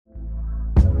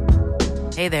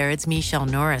Hey there, it's Michelle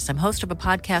Norris. I'm host of a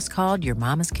podcast called Your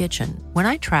Mama's Kitchen. When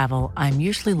I travel, I'm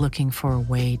usually looking for a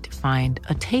way to find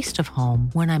a taste of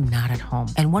home when I'm not at home.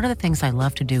 And one of the things I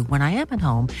love to do when I am at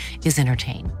home is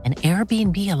entertain. And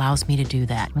Airbnb allows me to do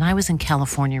that. When I was in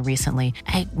California recently,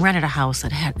 I rented a house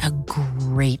that had a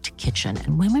great kitchen.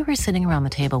 And when we were sitting around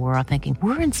the table, we were all thinking,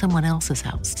 we're in someone else's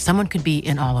house. Someone could be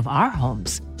in all of our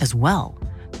homes as well.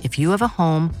 If you have a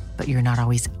home, but you're not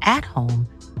always at home,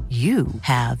 you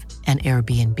have an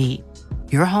Airbnb.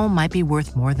 Your home might be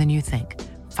worth more than you think.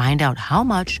 Find out how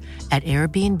much at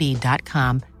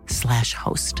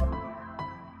airbnb.com/host.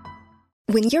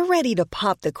 When you're ready to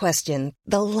pop the question,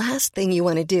 the last thing you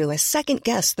want to do is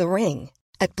second-guess the ring.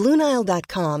 At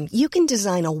BlueNile.com, you can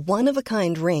design a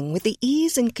one-of-a-kind ring with the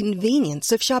ease and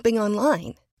convenience of shopping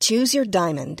online. Choose your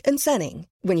diamond and setting.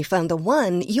 When you find the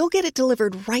one, you'll get it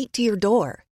delivered right to your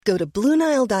door. Go to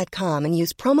BlueNile.com and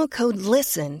use promo code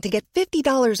LISTEN to get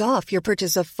 $50 off your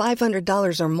purchase of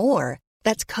 $500 or more.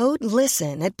 That's code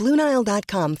LISTEN at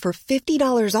BlueNile.com for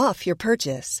 $50 off your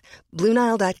purchase.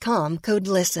 BlueNile.com, code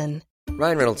LISTEN.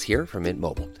 Ryan Reynolds here from Mint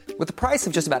Mobile. With the price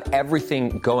of just about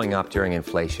everything going up during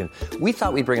inflation, we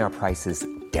thought we'd bring our prices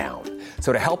down.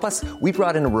 So to help us, we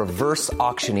brought in a reverse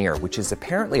auctioneer, which is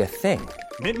apparently a thing.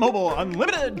 Mint Mobile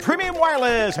Unlimited Premium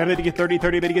Wireless. How to get 30,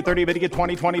 30, bit to get 30, bit to get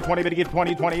 20, 20, 20, bit to get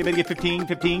 20, 20, bit to get 15,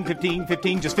 15, 15,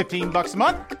 15, just $15 a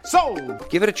month? Sold!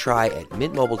 Give it a try at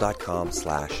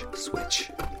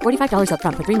mintmobile.com/switch. $45 up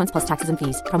front for 3 months plus taxes and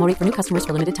fees. Promo rate for new customers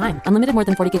for limited time. Unlimited more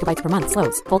than 40 gigabytes per month.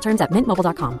 Slows full terms at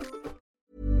mintmobile.com.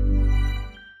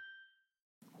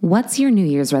 What's your New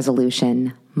Year's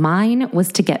resolution? Mine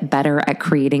was to get better at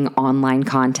creating online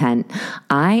content.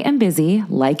 I am busy,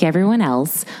 like everyone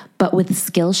else, but with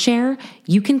Skillshare,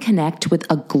 you can connect with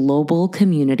a global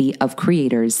community of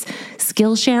creators.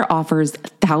 Skillshare offers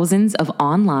thousands of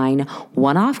online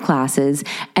one-off classes,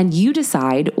 and you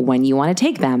decide when you want to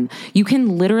take them. You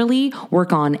can literally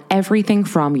work on everything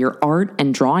from your art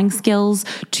and drawing skills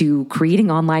to creating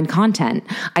online content.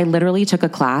 I literally took a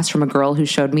class from a girl who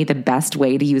showed me the best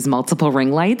way to use multiple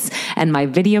ring lights, and my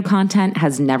video content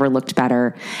has never looked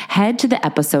better. Head to the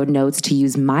episode notes to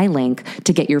use my link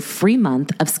to get your free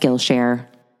month of Skillshare.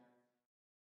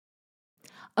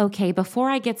 Okay, before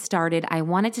I get started, I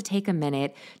wanted to take a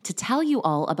minute to tell you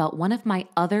all about one of my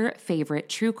other favorite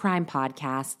true crime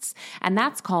podcasts, and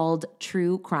that's called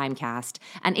True Crime Cast.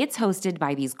 And it's hosted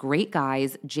by these great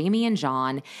guys, Jamie and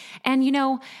John. And you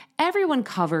know, everyone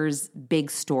covers big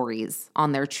stories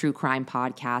on their true crime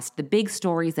podcast, the big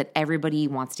stories that everybody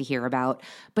wants to hear about.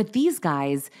 But these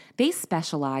guys, they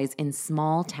specialize in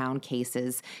small town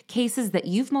cases that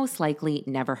you've most likely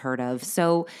never heard of.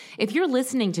 So if you're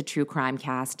listening to True Crime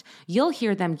Cast, you'll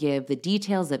hear them give the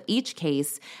details of each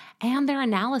case and their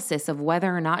analysis of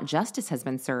whether or not justice has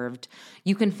been served.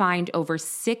 You can find over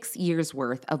 6 years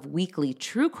worth of weekly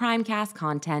True Crime Cast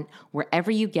content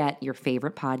wherever you get your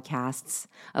favorite podcasts.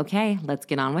 Okay, let's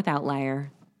get on with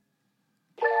Outlier.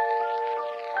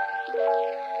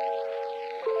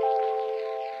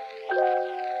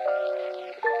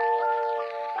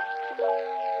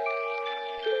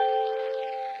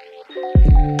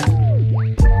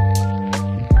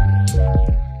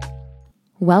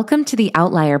 Welcome to the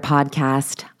Outlier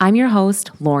podcast. I'm your host,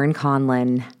 Lauren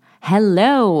Conlin.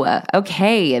 Hello.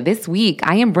 Okay, this week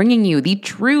I am bringing you the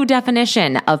true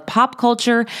definition of pop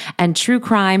culture and true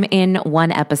crime in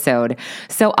one episode.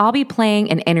 So I'll be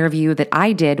playing an interview that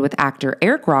I did with actor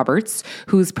Eric Roberts,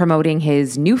 who's promoting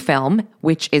his new film,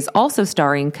 which is also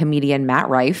starring comedian Matt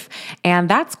Rife, and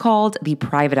that's called The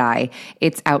Private Eye.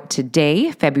 It's out today,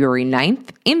 February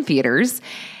 9th, in theaters.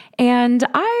 And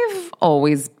I've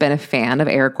always been a fan of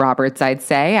Eric Roberts, I'd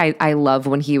say. I love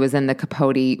when he was in the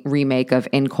Capote remake of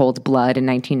In Cold Blood in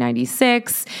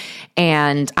 1996.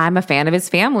 And I'm a fan of his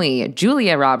family,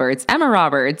 Julia Roberts, Emma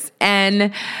Roberts.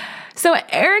 And so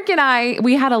Eric and I,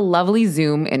 we had a lovely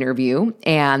Zoom interview,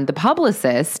 and the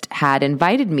publicist had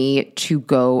invited me to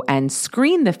go and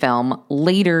screen the film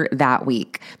later that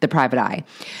week, The Private Eye.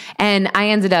 And I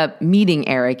ended up meeting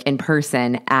Eric in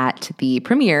person at the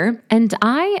premiere, and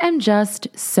I am just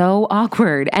so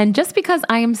awkward. And just because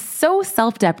I am so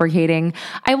self-deprecating,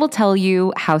 I will tell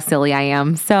you how silly I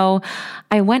am. So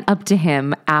I went up to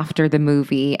him after the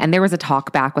movie, and there was a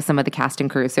talk back with some of the cast and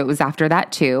crew, so it was after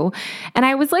that too. And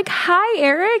I was like, hi,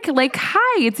 Eric. Like,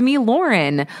 hi, it's me,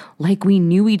 Lauren. Like, we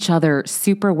knew each other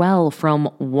super well from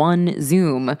one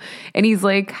Zoom. And he's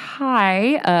like,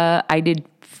 hi, I did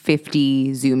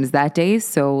 50 Zooms that day.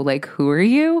 So like, who are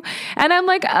you? And I'm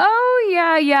like, oh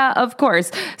yeah, of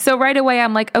course. So right away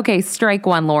I'm like, okay, strike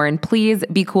one, Lauren, please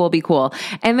be cool.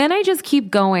 And then I just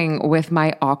keep going with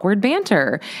my awkward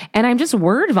banter and I'm just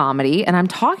word vomiting and I'm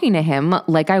talking to him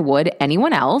like I would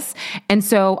anyone else. And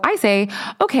so I say,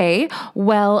 okay,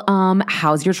 well,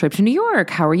 how's your trip to New York?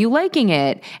 How are you liking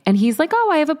it? And he's like, oh,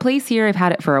 I have a place here. I've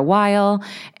had it for a while.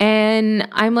 And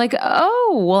I'm like,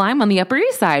 oh, well, I'm on the Upper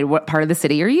East Side. What part of the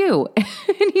city are you?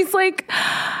 And he's like,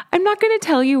 I'm not going to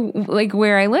tell you like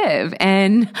where I live.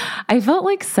 And I felt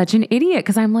like such an idiot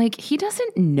because I'm like, he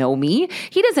doesn't know me.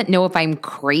 He doesn't know if I'm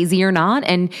crazy or not.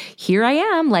 And here I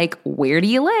am like, where do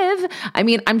you live? I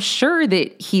mean, I'm sure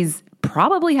that he's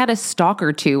probably had a stalk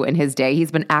or two in his day.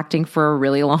 He's been acting for a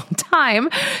really long time.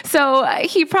 So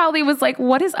he probably was like,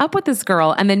 what is up with this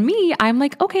girl? And then me, I'm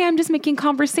like, okay, I'm just making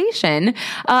conversation.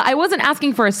 I wasn't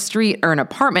asking for a street or an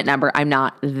apartment number. I'm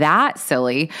not that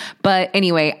silly. But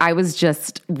anyway, I was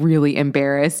just really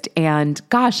embarrassed. And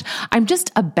gosh, I'm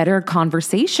just a better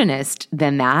conversationist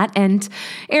than that. And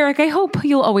Eric, I hope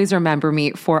you'll always remember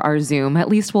me for our Zoom. At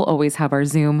least we'll always have our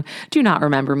Zoom. Do not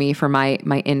remember me for my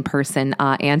in-person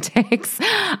antics.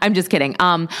 I'm just kidding.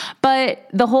 But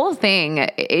the whole thing,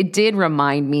 it did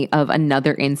remind me of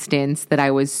another instance that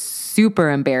I was super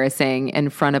embarrassing in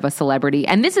front of a celebrity.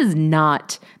 And this is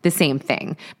not the same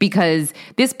thing because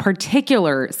this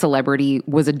particular celebrity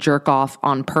was a jerk off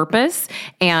on purpose.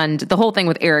 And the whole thing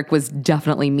with Eric was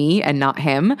definitely me and not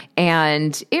him.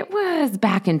 And it was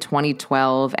back in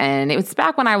 2012. And it was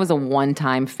back when I was a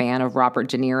one-time fan of Robert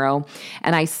De Niro.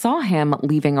 And I saw him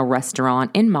leaving a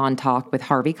restaurant in Montauk with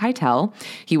Harvey Keitel.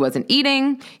 He wasn't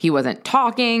eating, he wasn't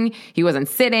talking, he wasn't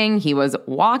sitting, he was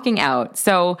walking out.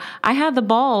 So I had the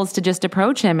balls to just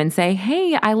approach him and say,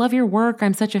 hey, I love your work.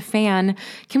 I'm such a fan.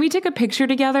 Can we take a picture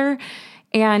together?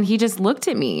 And he just looked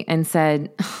at me and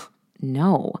said,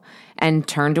 no, and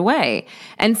turned away.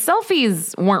 And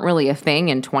selfies weren't really a thing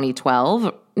in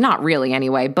 2012. Not really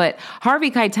anyway, but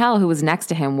Harvey Keitel, who was next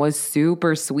to him, was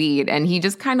super sweet. And he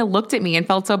just kind of looked at me and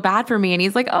felt so bad for me. And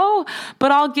he's like, oh,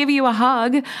 but I'll give you a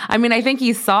hug. I mean, I think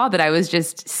he saw that I was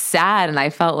just sad and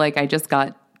I felt like I just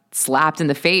got slapped in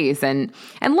the face. And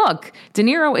look, De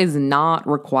Niro is not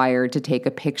required to take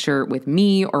a picture with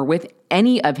me or with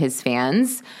any of his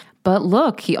fans. But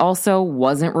look, he also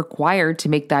wasn't required to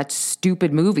make that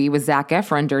stupid movie with Zac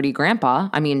Efron, Dirty Grandpa.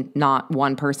 I mean, not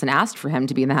one person asked for him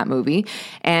to be in that movie.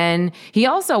 And he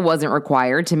also wasn't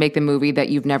required to make the movie that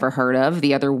you've never heard of,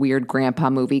 the other weird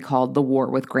grandpa movie called The War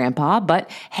with Grandpa.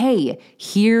 But hey,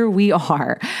 here we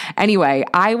are. Anyway,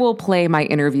 I will play my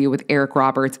interview with Eric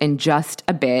Roberts in just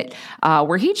a bit,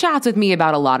 where he chats with me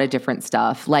about a lot of different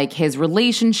stuff, like his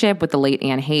relationship with the late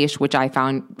Anne Heche, which I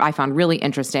found really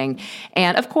interesting.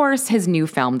 And of course, his new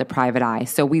film, The Private Eye.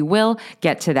 So we will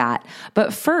get to that.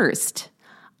 But first,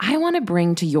 I want to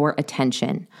bring to your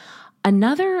attention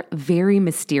another very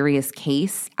mysterious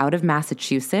case out of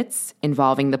Massachusetts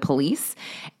involving the police.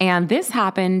 And this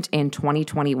happened in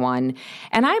 2021.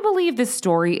 And I believe this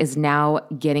story is now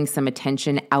getting some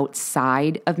attention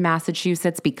outside of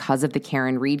Massachusetts because of the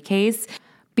Karen Read case.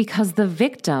 Because the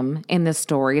victim in the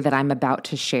story that I'm about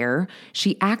to share,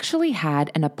 she actually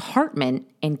had an apartment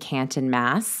in Canton,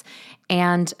 Mass.,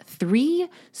 and 3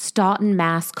 Stoughton,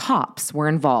 Mass. Cops were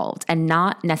involved, and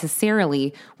not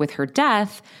necessarily with her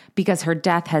death, because her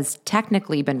death has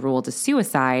technically been ruled a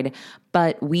suicide,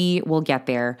 but we will get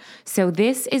there. So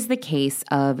this is the case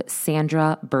of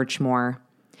Sandra Birchmore.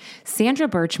 Sandra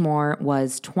Birchmore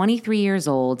was 23 years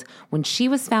old when she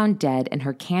was found dead in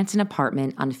her Canton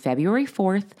apartment on February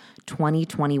 4th,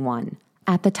 2021.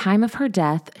 At the time of her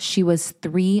death, she was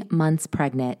 3 months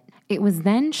pregnant. It was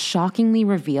then shockingly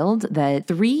revealed that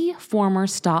 3 former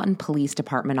Stoughton Police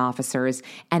Department officers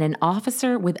and an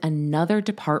officer with another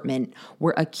department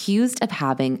were accused of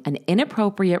having an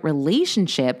inappropriate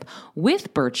relationship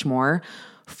with Birchmore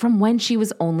from when she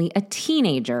was only a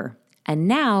teenager. And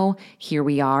now, here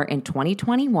we are in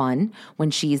 2021, when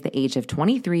she's the age of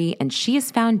 23 and she is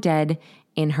found dead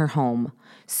in her home.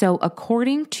 So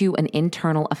according to an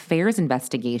internal affairs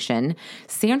investigation,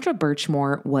 Sandra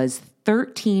Birchmore was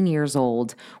 13 years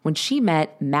old when she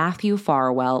met Matthew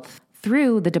Farwell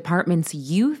through the department's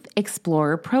Youth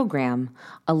Explorer program.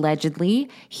 Allegedly,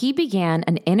 he began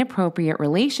an inappropriate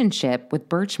relationship with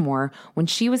Birchmore when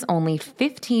she was only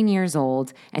 15 years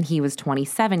old and he was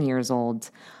 27 years old.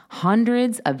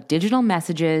 Hundreds of digital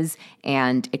messages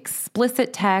and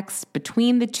explicit texts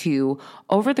between the two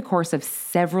over the course of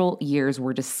several years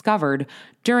were discovered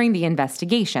during the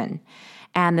investigation.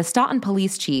 And the Stoughton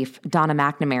Police Chief, Donna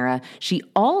McNamara, she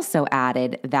also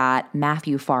added that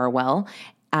Matthew Farwell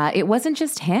It wasn't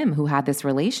just him who had this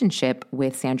relationship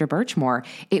with Sandra Birchmore.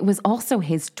 It was also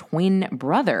his twin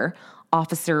brother,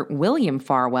 Officer William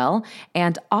Farwell,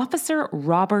 and Officer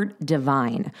Robert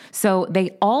Devine. So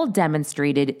they all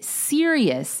demonstrated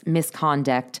serious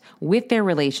misconduct with their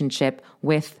relationship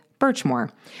with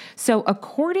Birchmore. So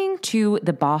according to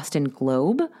the Boston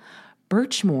Globe,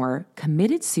 Birchmore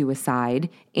committed suicide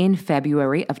in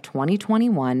February of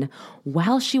 2021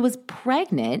 while she was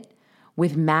pregnant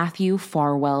with Matthew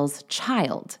Farwell's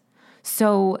child.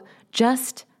 So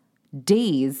just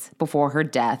days before her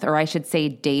death, or I should say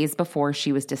days before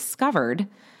she was discovered,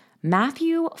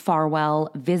 Matthew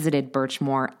Farwell visited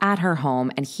Birchmore at her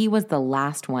home, and he was the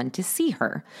last one to see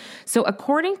her. So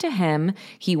according to him,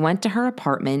 he went to her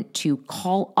apartment to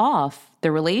call off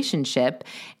the relationship,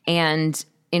 and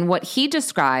in what he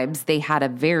describes, they had a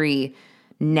very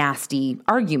nasty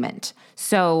argument.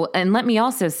 So, and let me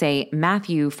also say,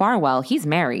 Matthew Farwell, he's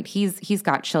married. He's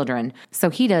got children. So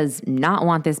he does not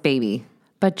want this baby.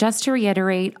 But just to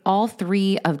reiterate, all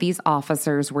three of these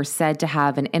officers were said to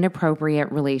have an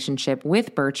inappropriate relationship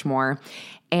with Birchmore.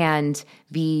 And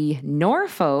the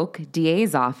Norfolk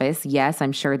DA's office, yes,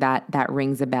 I'm sure that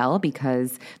rings a bell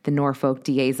because the Norfolk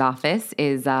DA's office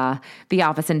is the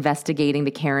office investigating the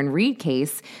Karen Read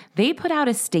case. They put out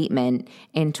a statement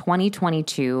in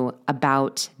 2022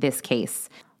 about this case.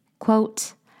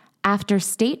 Quote, after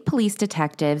state police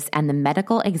detectives and the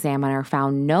medical examiner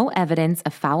found no evidence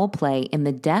of foul play in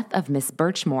the death of Miss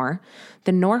Birchmore,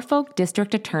 the Norfolk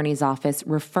District Attorney's Office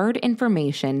referred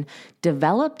information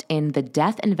developed in the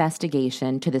death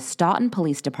investigation to the Stoughton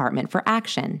Police Department for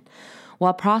action.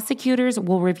 While prosecutors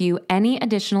will review any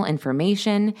additional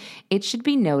information, it should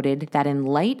be noted that in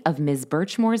light of Ms.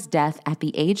 Birchmore's death at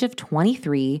the age of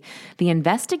 23, the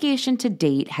investigation to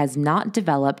date has not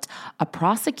developed a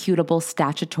prosecutable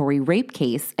statutory rape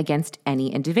case against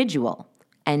any individual.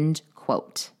 End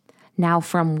quote. Now,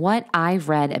 from what I've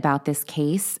read about this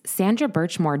case, Sandra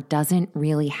Birchmore doesn't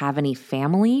really have any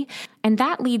family, and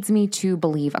that leads me to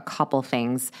believe a couple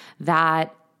things.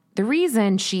 That the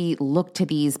reason she looked to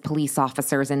these police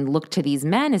officers and looked to these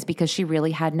men is because she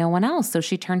really had no one else. So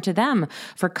she turned to them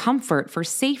for comfort, for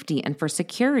safety, and for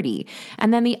security.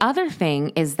 And then the other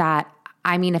thing is that,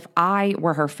 I mean, if I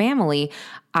were her family,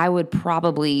 I would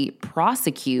probably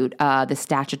prosecute the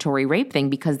statutory rape thing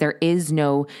because there is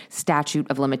no statute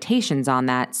of limitations on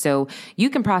that. So you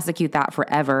can prosecute that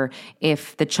forever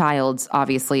if the child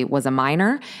obviously was a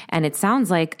minor. And it sounds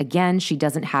like, again, she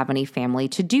doesn't have any family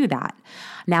to do that.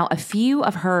 Now, a few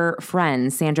of her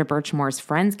friends, Sandra Birchmore's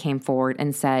friends, came forward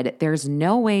and said there's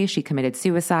no way she committed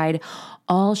suicide.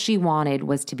 All she wanted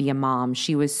was to be a mom.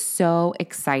 She was so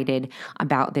excited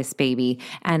about this baby.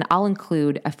 And I'll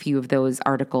include a few of those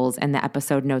articles in the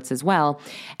episode notes as well.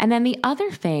 And then the other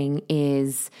thing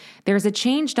is there's a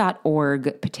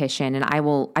change.org petition, and I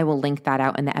will link that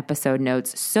out in the episode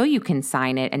notes so you can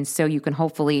sign it and so you can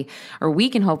hopefully, or we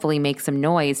can hopefully make some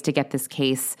noise to get this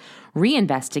case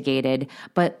reinvestigated.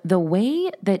 But the way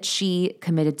that she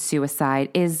committed suicide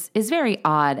is very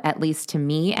odd, at least to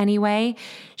me anyway.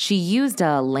 She used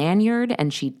a lanyard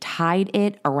and she tied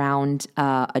it around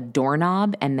a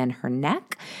doorknob and then her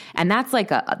neck. And that's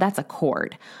a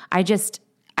cord.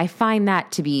 I find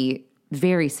that to be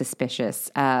very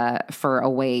suspicious for a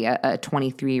way a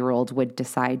 23-year-old would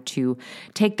decide to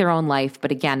take their own life.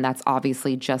 But again, that's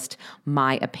obviously just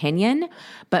my opinion.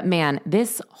 But man,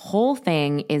 this whole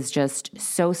thing is just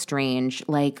so strange.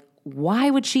 Like, why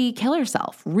would she kill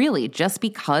herself? Really? Just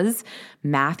because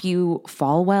Matthew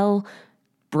Farwell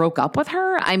broke up with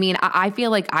her? I mean, I feel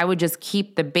like I would just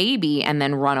keep the baby and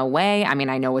then run away. I mean,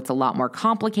 I know it's a lot more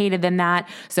complicated than that,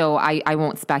 so I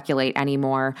won't speculate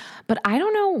anymore. But I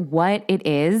don't know what it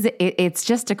is. It's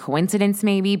just a coincidence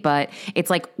maybe, but it's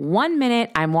like 1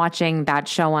 minute I'm watching that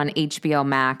show on HBO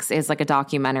Max. It's like a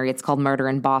documentary. It's called Murder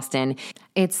in Boston.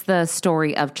 It's the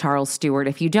story of Charles Stewart.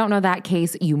 If you don't know that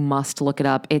case, you must look it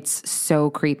up. It's so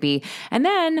creepy. And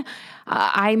then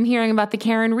I'm hearing about the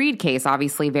Karen Read case,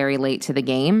 obviously very late to the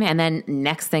game. And then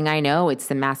next thing I know, it's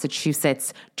the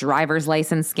Massachusetts driver's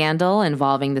license scandal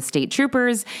involving the state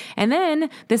troopers. And then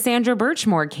the Sandra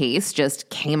Birchmore case just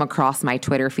came across my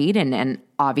Twitter feed, and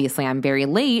obviously I'm very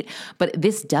late, but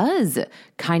this does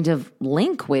kind of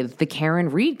link with the Karen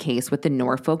Read case with the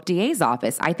Norfolk DA's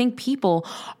office. I think people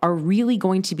are really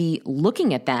going to be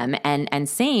looking at them and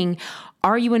saying,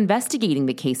 are you investigating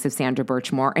the case of Sandra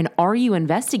Birchmore? And are you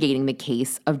investigating the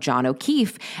case of John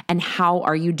O'Keefe? And how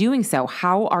are you doing so?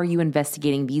 How are you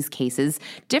investigating these cases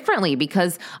differently?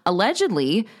 Because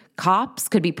allegedly, cops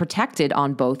could be protected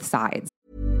on both sides.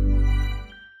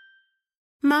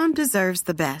 Mom deserves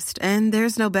the best, and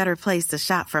there's no better place to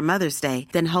shop for Mother's Day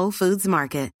than Whole Foods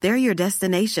Market. They're your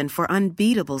destination for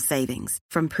unbeatable savings,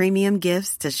 from premium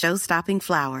gifts to show-stopping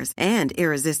flowers and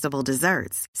irresistible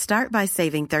desserts. Start by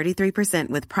saving 33%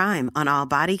 with Prime on all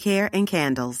body care and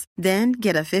candles. Then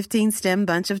get a 15-stem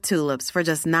bunch of tulips for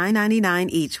just $9.99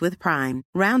 each with Prime.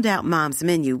 Round out Mom's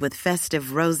menu with festive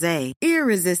rosé,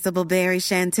 irresistible berry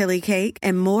chantilly cake,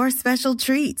 and more special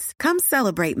treats. Come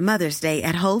celebrate Mother's Day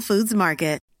at Whole Foods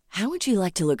Market. How would you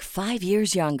like to look 5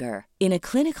 years younger? In a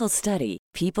clinical study,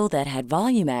 people that had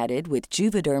volume added with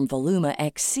Juvederm Voluma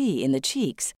XC in the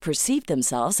cheeks perceived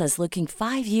themselves as looking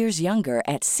 5 years younger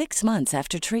at 6 months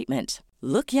after treatment.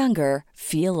 Look younger,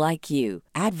 feel like you.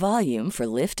 Add volume for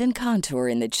lift and contour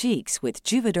in the cheeks with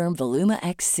Juvederm Voluma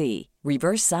XC.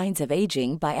 Reverse signs of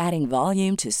aging by adding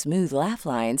volume to smooth laugh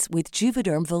lines with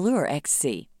Juvederm Volure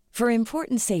XC. For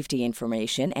important safety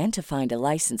information and to find a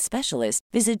licensed specialist,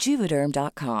 visit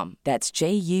Juvederm.com. That's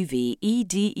JUVEDERM.com.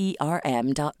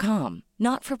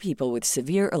 Not for people with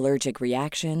severe allergic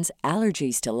reactions,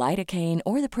 allergies to lidocaine,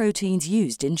 or the proteins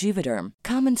used in Juvederm.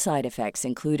 Common side effects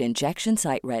include injection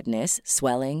site redness,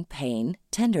 swelling, pain,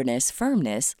 tenderness,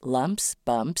 firmness, lumps,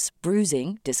 bumps,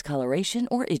 bruising, discoloration,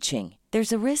 or itching.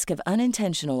 There's a risk of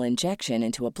unintentional injection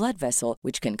into a blood vessel,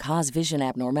 which can cause vision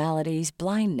abnormalities,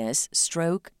 blindness,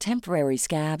 stroke, temporary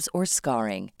scabs, or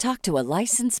scarring. Talk to a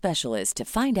licensed specialist to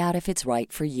find out if it's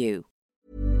right for you.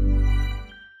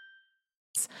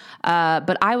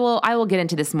 But I will get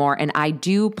into this more, and I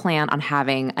do plan on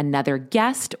having another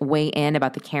guest weigh in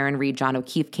about the Karen Reed John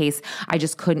O'Keefe case. I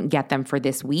just couldn't get them for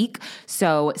this week,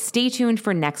 so stay tuned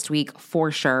for next week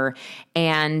for sure.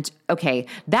 And okay,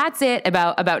 that's it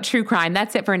about true crime.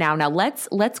 That's it for now. Now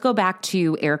let's go back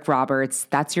to Eric Roberts.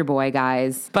 That's your boy,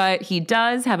 guys. But he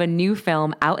does have a new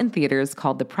film out in theaters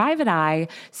called The Private Eye.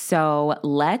 So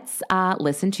let's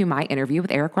listen to my interview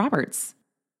with Eric Roberts.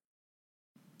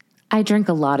 I drink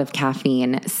a lot of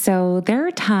caffeine, so there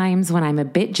are times when I'm a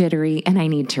bit jittery and I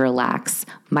need to relax.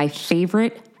 My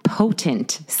favorite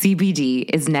potent CBD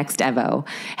is Next Evo.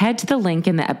 Head to the link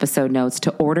in the episode notes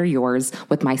to order yours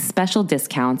with my special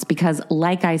discounts because,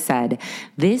 like I said,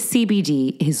 this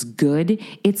CBD is good,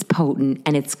 it's potent,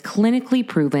 and it's clinically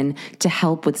proven to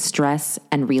help with stress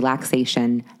and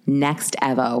relaxation. Next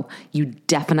Evo. You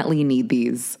definitely need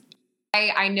these.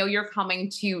 I know you're coming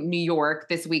to New York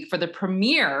this week for the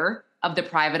premiere of The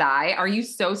Private Eye. Are you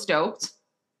so stoked?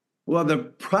 Well, The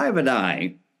Private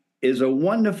Eye is a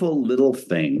wonderful little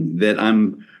thing that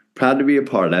I'm proud to be a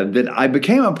part of, that I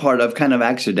became a part of kind of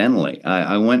accidentally.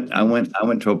 I went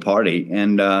to a party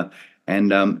and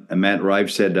Matt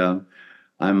Rife said,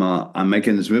 I'm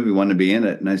making this movie, want to be in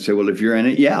it? And I said, well, if you're in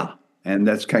it, yeah. And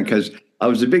that's kind of because I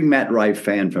was a big Matt Rife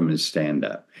fan from his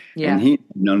stand-up. Yeah. And he'd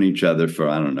known each other for,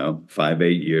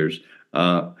 5-8 years.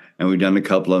 And we've done a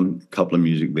couple of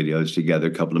music videos together,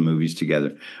 a couple of movies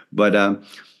together. But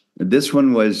this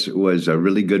one was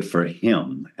really good for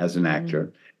him as an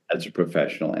actor, as a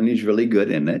professional, and he's really good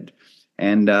in it.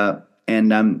 And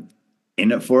I'm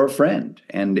in it for a friend,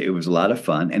 and it was a lot of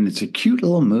fun, and it's a cute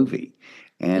little movie.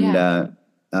 And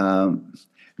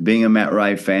being a Matt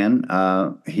Rife fan,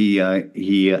 he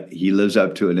lives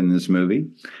up to it in this movie.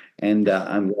 And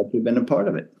I'm glad to have been a part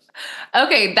of it.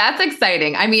 Okay, that's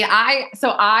exciting. I mean, I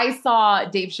saw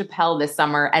Dave Chappelle this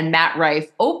summer, and Matt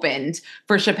Rife opened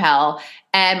for Chappelle,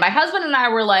 and my husband and I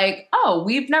were like, "Oh,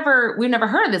 we've never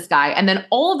heard of this guy." And then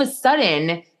all of a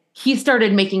sudden, he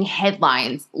started making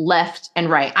headlines left and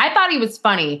right. I thought he was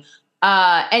funny,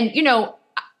 and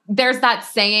there's that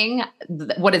saying,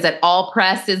 what is it? All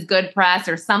press is good press,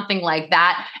 or something like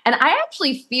that. And I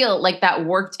actually feel like that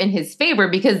worked in his favor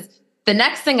because the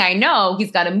next thing I know, he's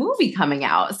got a movie coming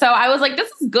out. So I was like,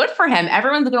 this is good for him.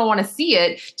 Everyone's going to want to see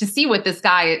it to see what this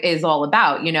guy is all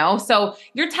about, So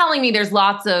you're telling me there's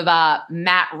lots of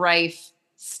Matt Rife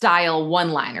style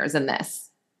one-liners in this.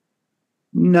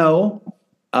 No,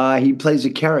 he plays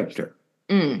a character,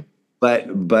 but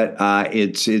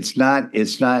it's not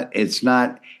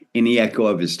any echo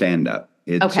of his stand-up.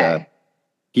 It's okay.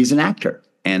 He's an actor,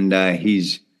 and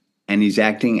he's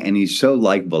acting, and he's so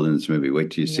likable in this movie.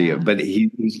 Wait till you see it. But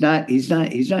he's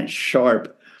not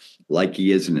sharp like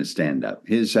he is in his stand-up.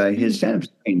 His stand-up is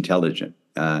intelligent.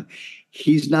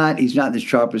 He's not the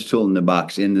sharpest tool in the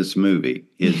box in this movie.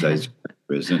 His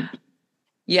isn't.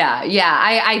 Yeah.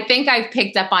 I think I've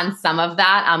picked up on some of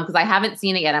that because I haven't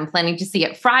seen it yet. I'm planning to see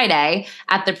it Friday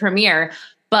at the premiere.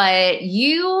 But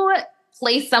you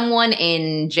play someone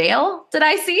in jail, did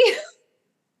I see?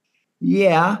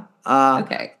 Yeah.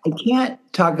 Okay. I can't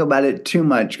talk about it too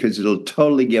much because it'll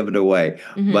totally give it away.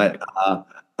 Mm-hmm. But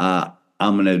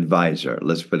I'm an advisor.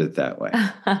 Let's put it that way.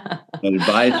 An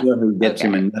advisor who gets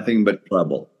him in nothing but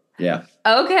trouble. Yeah.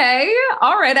 Okay.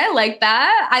 All right. I like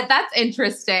that. That's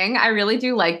interesting. I really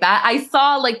do like that. I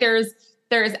saw like there's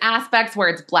aspects where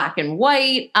it's black and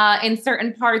white in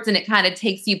certain parts, and it kind of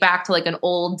takes you back to like an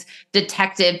old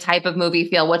detective type of movie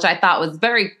feel, which I thought was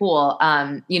very cool,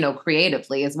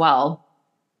 creatively as well.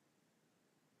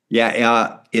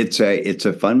 Yeah. It's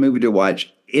a fun movie to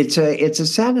watch. It's a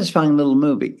satisfying little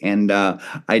movie, and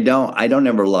I don't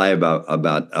ever lie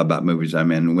about movies I'm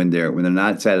in. When they're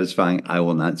not satisfying, I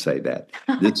will not say that.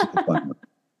 This is a fun one.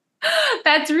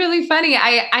 That's really funny.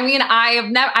 I mean,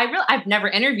 I've never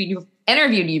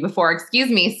interviewed you before, excuse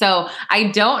me. So I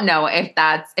don't know if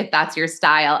that's your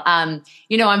style. I'm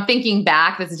thinking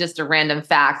back, this is just a random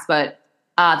fact, but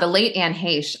the late Anne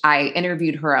Heche, I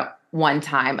interviewed her at one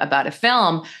time about a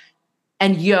film.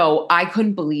 And I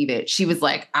couldn't believe it. She was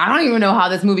like, I don't even know how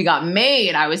this movie got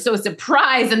made. I was so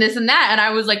surprised and this and that. And I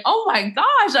was like, oh my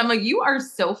gosh. I'm like, you are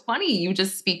so funny. You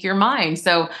just speak your mind.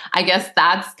 So I guess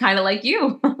that's kind of like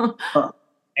you.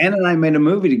 Anne and I made a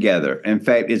movie together. In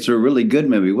fact, it's a really good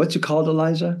movie. What's it called,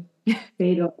 Eliza?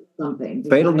 Fatal something.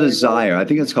 Fatal Desire. I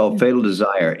think it's called Fatal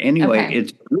Desire. Anyway,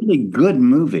 It's a really good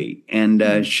movie.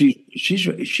 And she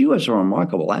was a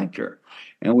remarkable actor.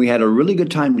 And we had a really good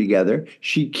time together.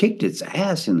 She kicked its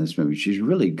ass in this movie. She's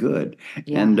really good.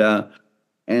 Yeah.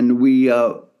 And we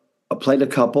played a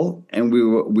couple, and we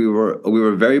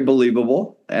were very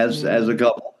believable as a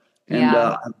couple. And I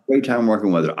had a great time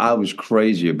working with her. I was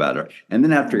crazy about her. And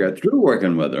then after I got through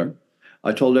working with her,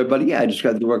 I told everybody, I just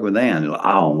got to work with Anne. Like,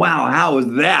 oh, wow, how was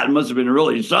that? It must have been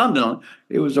really something.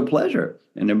 It was a pleasure.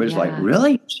 And everybody's like,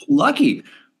 really? So lucky.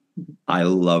 I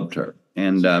loved her.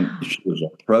 And she was a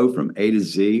pro from A to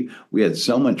Z. We had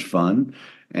so much fun.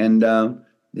 And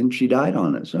then she died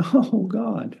on us. Oh,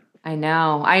 God. I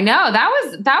know. That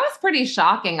was pretty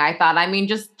shocking, I thought. I mean,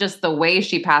 just the way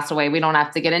she passed away, we don't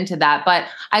have to get into that. But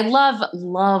I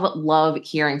love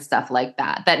hearing stuff like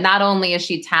that. That not only is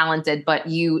she talented, but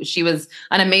she was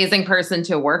an amazing person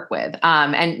to work with.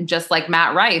 And just like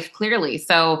Matt Rife, clearly.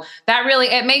 So that really,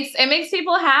 it makes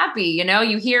people happy.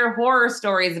 You hear horror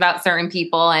stories about certain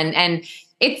people and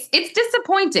it's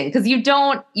disappointing because you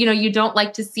don't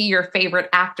like to see your favorite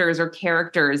actors or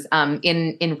characters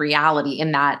in reality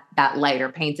in that light or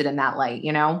painted in that light,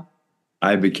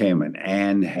 I became an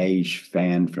Anne Heche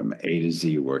fan from A to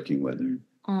Z working with her.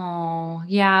 Oh,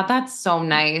 yeah, that's so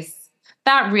nice.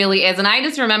 That really is. And I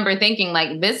just remember thinking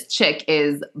like, this chick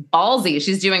is ballsy.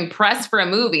 She's doing press for a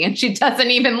movie and she doesn't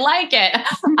even like it.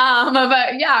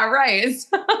 But yeah, right.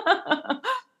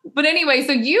 But anyway,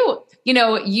 so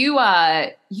you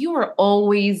are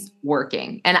always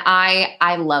working, and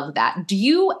I love that. Do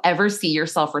you ever see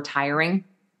yourself retiring?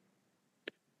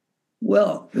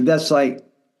 Well, that's like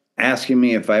asking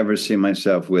me if I ever see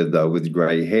myself with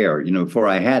gray hair. Before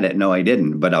I had it, no, I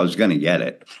didn't, but I was going to get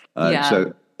it.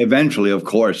 So eventually, of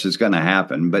course, it's going to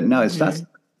happen. But no, it's not something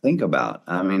to think about.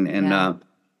 I mean,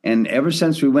 and ever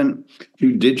since we went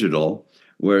to digital,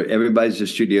 where everybody's a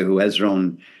studio who has their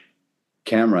own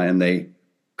camera and they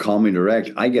call me direct,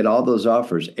 I get all those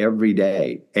offers every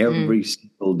day, every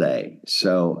single day.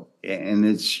 So, and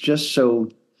it's just so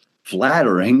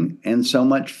flattering and so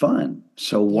much fun.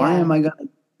 So why am I going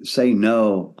to say,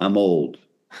 no, I'm old?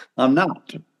 I'm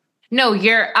not. No,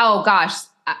 oh gosh,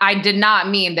 I did not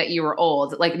mean that you were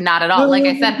old. Like, not at all. Like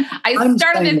I said, I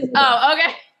started it. Oh,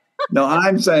 okay. No,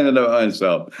 I'm saying it about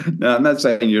myself. No, I'm not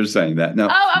saying you're saying that. No.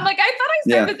 Oh, I'm like, I thought I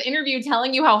started this interview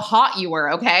telling you how hot you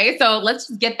were. Okay. So let's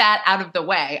just get that out of the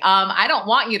way. I don't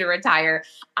want you to retire.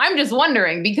 I'm just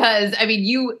wondering because, I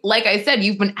mean, like I said,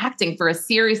 you've been acting for a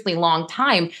seriously long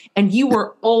time and you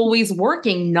were always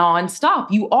working nonstop.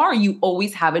 You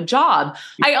always have a job.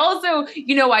 I also,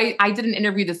 I did an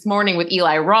interview this morning with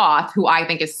Eli Roth, who I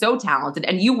think is so talented,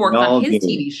 and you worked on his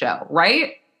TV show,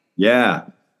 right? Yeah.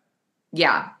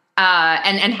 Yeah.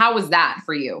 And how was that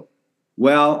for you?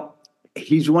 Well,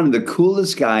 he's one of the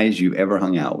coolest guys you've ever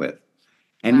hung out with.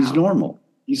 And he's normal.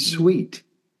 He's sweet.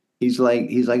 He's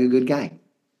like a good guy.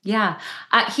 Yeah.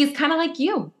 He's kind of like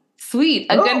you. Sweet.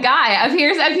 A good guy.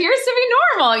 Appears to be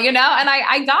normal, and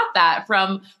I got that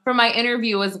from my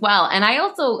interview as well. And I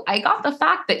got the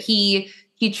fact that he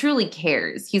truly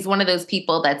cares. He's one of those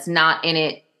people that's not in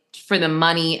it for the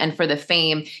money and for the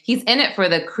fame. He's in it for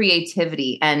the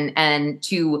creativity and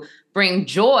to bring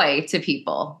joy to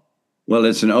people. Well,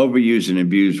 it's an overused and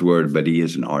abused word, but he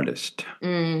is an artist.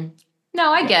 No,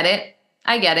 I get it.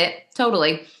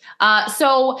 Totally.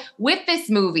 So with this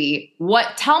movie,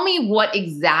 tell me what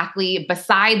exactly,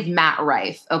 besides Matt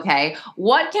Rife, okay,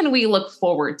 what can we look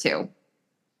forward to?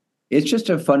 It's just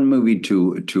a fun movie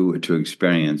to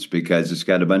experience because it's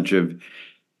got a bunch of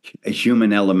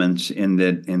human elements in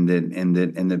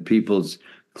that people's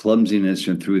clumsiness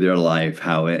and through their life,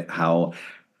 how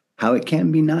it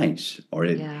can be nice or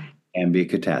it can be a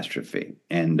catastrophe.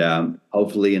 And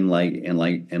hopefully in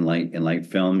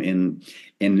film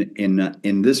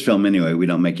in this film anyway, we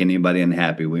don't make anybody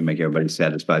unhappy. We make everybody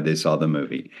satisfied they saw the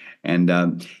movie.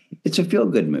 And it's a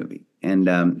feel-good movie.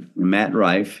 And Matt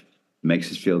Rife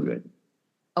makes us feel good.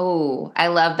 Oh, I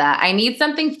love that. I need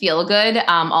something feel good.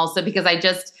 Also because I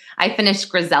finished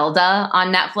Griselda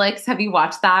on Netflix. Have you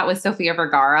watched that with Sofia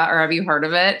Vergara, or have you heard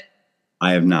of it?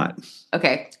 I have not.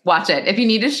 Okay, watch it. If you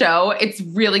need a show, it's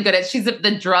really good. She's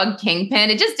the drug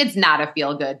kingpin. It's not a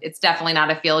feel good. It's definitely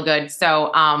not a feel good.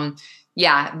 So,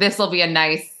 this will be a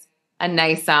nice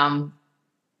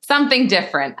something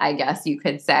different, I guess you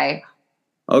could say.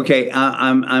 Okay,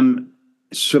 I'm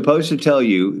supposed to tell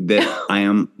you that I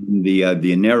am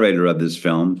the narrator of this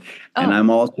film, and I'm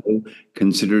also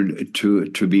considered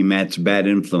to be Matt's bad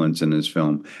influence in this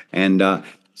film. And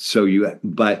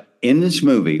but in this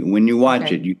movie, when you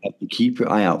watch it, you have to keep your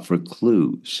eye out for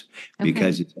clues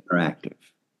because it's interactive.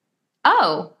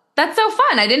 Oh, that's so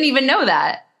fun! I didn't even know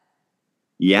that.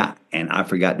 Yeah, and I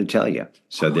forgot to tell you.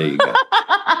 So there you go.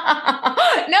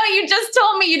 No, you just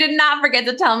told me. You did not forget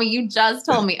to tell me. You just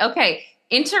told me. Okay.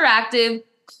 Interactive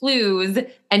clues,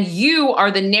 and you are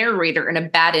the narrator and a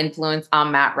bad influence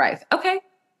on Matt Rife. Okay,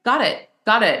 got it.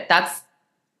 That's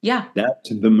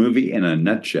the movie in a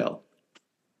nutshell.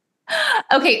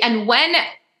 Okay, and when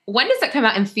does it come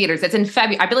out in theaters? It's in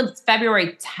February. I believe it's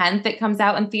February 10th. It comes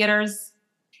out in theaters.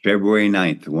 February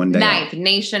 9th, one day. 9th,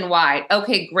 nationwide.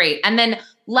 Okay, great. And then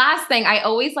last thing, I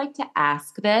always like to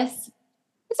ask this: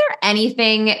 is there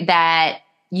anything that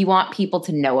you want people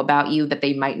to know about you that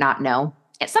they might not know?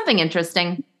 It's something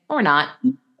interesting or not.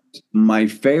 My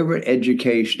favorite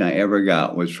education I ever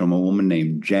got was from a woman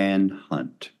named Jan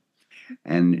Hunt.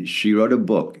 And she wrote a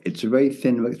book. It's a very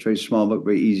thin book. It's a very small book,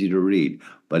 very easy to read.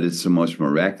 But it's the most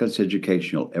miraculous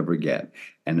education you'll ever get.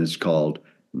 And it's called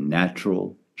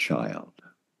Natural Child.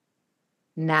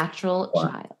 Natural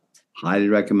Child. Highly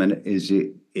recommend it.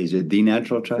 Is it The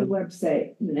Natural Child? The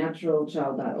website,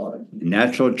 naturalchild.org.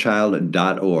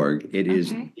 Naturalchild.org. It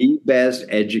is the best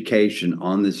education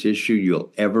on this issue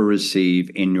you'll ever receive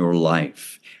in your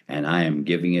life. And I am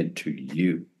giving it to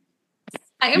you.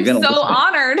 I am so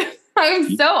honored. I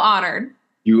am so honored.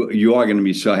 You are going to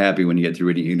be so happy when you get through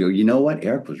reading. You go, you know what?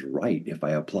 Eric was right. If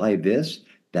I apply this,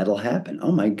 that'll happen.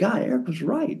 Oh my God, Eric was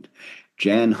right.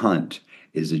 Jan Hunt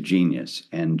is a genius,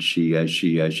 and she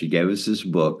gave us this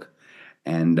book,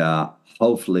 and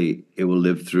hopefully it will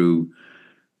live through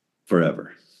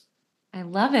forever. I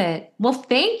love it. Well,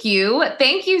 thank you.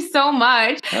 Thank you so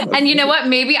much. And you know what?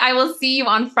 Maybe I will see you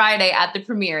on Friday at the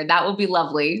premiere. That will be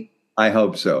lovely. I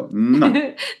hope so.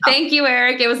 Thank you,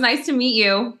 Eric. It was nice to meet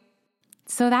you.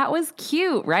 So that was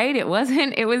cute, right? It was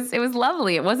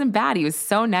lovely. It wasn't bad. He was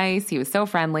so nice. He was so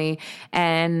friendly.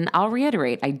 And I'll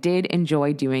reiterate, I did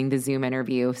enjoy doing the Zoom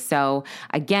interview. So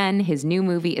again, his new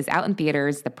movie is out in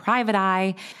theaters, The Private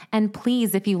Eye. And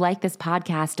please, if you like this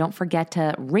podcast, don't forget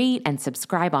to rate and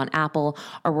subscribe on Apple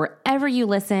or wherever you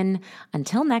listen.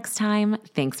 Until next time,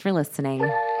 thanks for listening.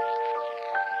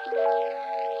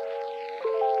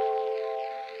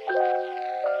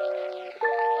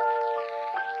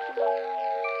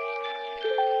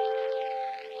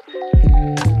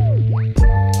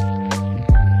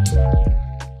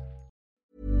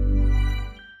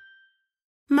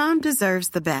 Mom deserves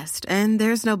the best, and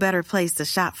there's no better place to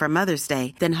shop for Mother's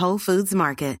Day than Whole Foods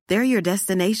Market. They're your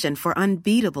destination for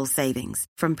unbeatable savings,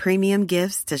 from premium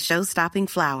gifts to show-stopping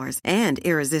flowers and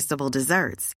irresistible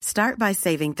desserts. Start by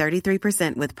saving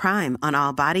 33% with Prime on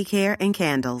all body care and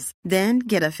candles. Then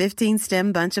get a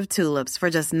 15-stem bunch of tulips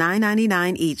for just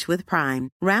 $9.99 each with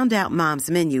Prime. Round out Mom's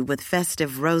menu with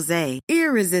festive rosé,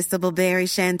 irresistible berry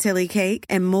chantilly cake,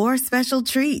 and more special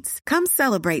treats. Come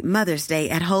celebrate Mother's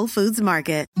Day at Whole Foods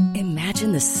Market.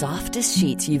 Imagine the softest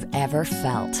sheets you've ever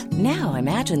felt. Now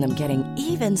imagine them getting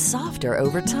even softer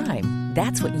over time.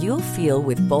 That's what you'll feel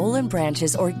with Boll &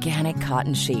 Branch's organic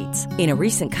cotton sheets. In a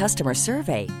recent customer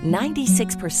survey,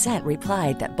 96%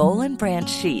 replied that Boll & Branch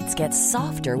sheets get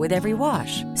softer with every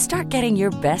wash. Start getting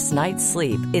your best night's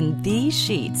sleep in these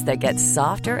sheets that get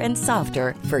softer and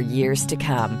softer for years to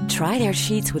come. Try their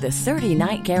sheets with a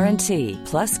 30-night guarantee.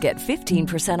 Plus, get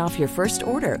 15% off your first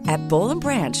order at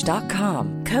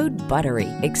bollandbranch.com. Code BUTTERY.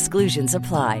 Exclusions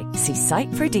apply. See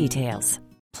site for details.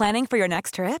 Planning for your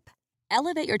next trip?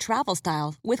 Elevate your travel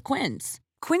style with Quince.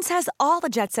 Quince has all the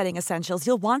jet-setting essentials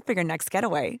you'll want for your next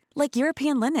getaway, like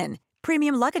European linen,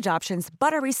 premium luggage options,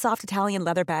 buttery soft Italian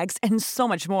leather bags, and so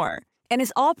much more. And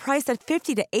is all priced at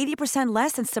 50 to 80%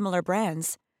 less than similar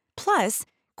brands. Plus,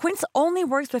 Quince only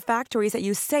works with factories that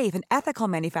use safe and ethical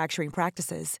manufacturing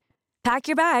practices. Pack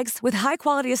your bags with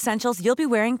high-quality essentials you'll be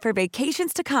wearing for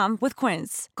vacations to come with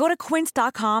Quince. Go to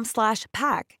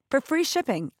quince.com/pack for free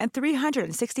shipping and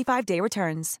 365-day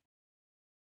returns.